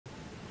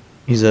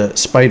He's a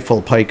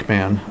spiteful pike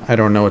man. I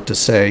don't know what to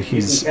say.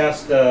 You can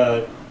cast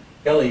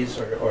jellies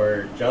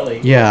or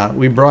jelly. Yeah,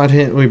 we brought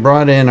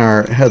in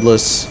our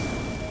headless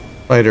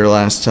fighter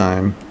last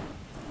time.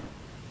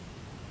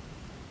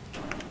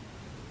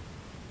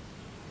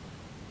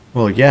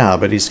 Well, yeah,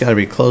 but he's got to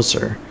be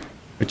closer,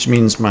 which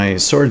means my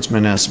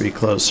swordsman has to be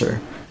closer,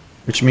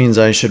 which means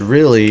I should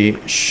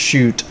really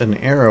shoot an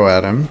arrow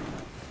at him.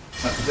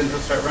 Then he'll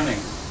start running.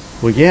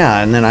 Well,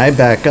 yeah, and then I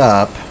back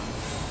up.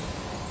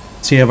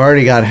 See, I've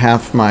already got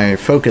half my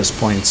focus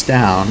points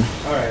down.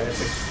 All right,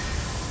 that's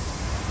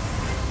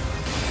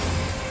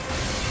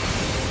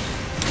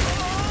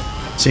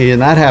See,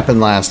 and that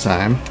happened last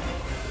time.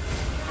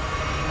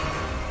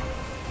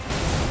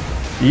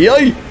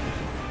 Yay!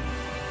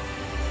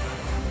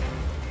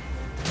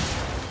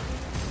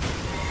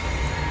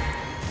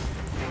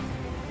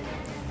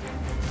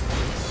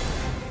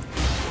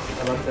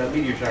 How about that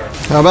meteor shower?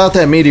 How about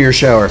that meteor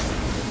shower?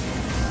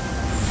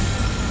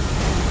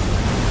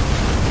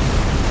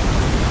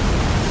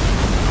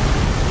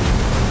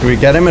 Did we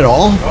get him at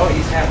all? Oh,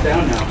 he's half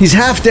down now. He's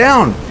half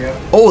down!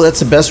 Yep. Oh, that's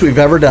the best we've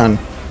ever done.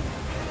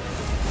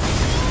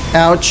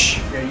 Ouch.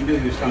 Yeah, you knew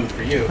he was coming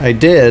for you. I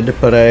did,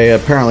 but I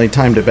apparently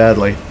timed it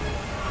badly.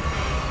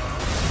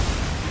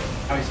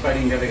 Now he's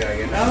fighting the other guy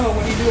again. Oh,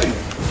 what are you doing?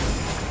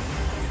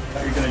 I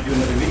thought you were going to do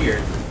another meteor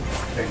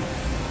thing.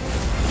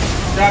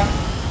 Duck!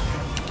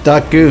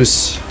 Duck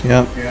Goose.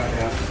 Yep. Yeah.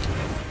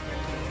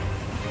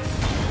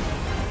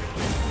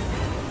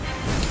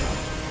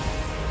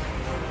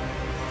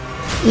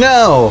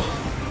 No!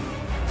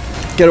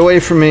 Get away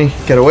from me.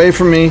 Get away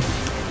from me.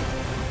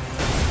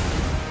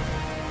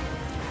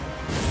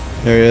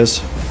 There he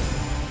is.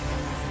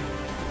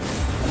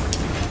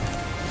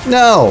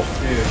 No!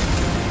 Dude.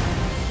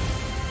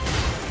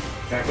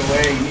 Back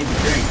away, you need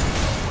to drink.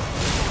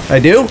 I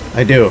do?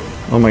 I do.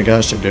 Oh my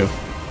gosh, I do.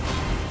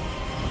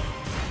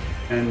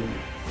 And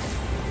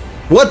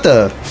What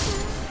the?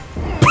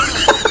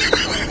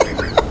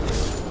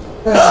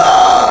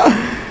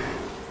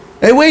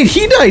 Hey, wait,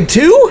 he died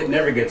too? it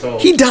never gets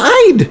old. He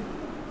died!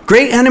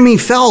 Great enemy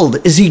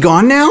felled. Is he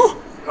gone now?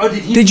 Oh,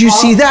 did he Did you fall?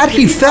 see that? Did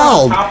He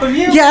fall on fell. top of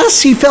you?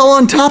 Yes, he fell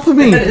on top of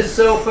me. That is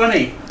so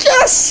funny.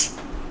 Yes!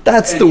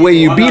 That's And the way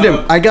he you won beat him.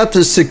 a- I got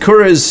the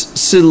Sakura's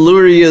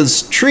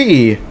Siluria's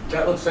tree.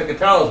 That looks like a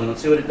talisman.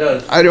 Let's see what it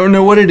does. I don't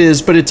know what it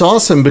is, but it's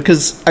awesome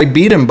because I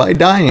beat him by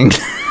dying.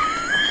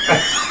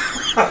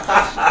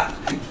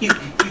 He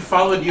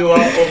followed you all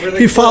over the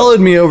He cliff. followed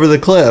me over the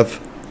cliff.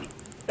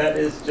 That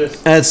is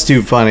just... That's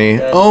too funny.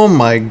 Oh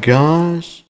my gosh.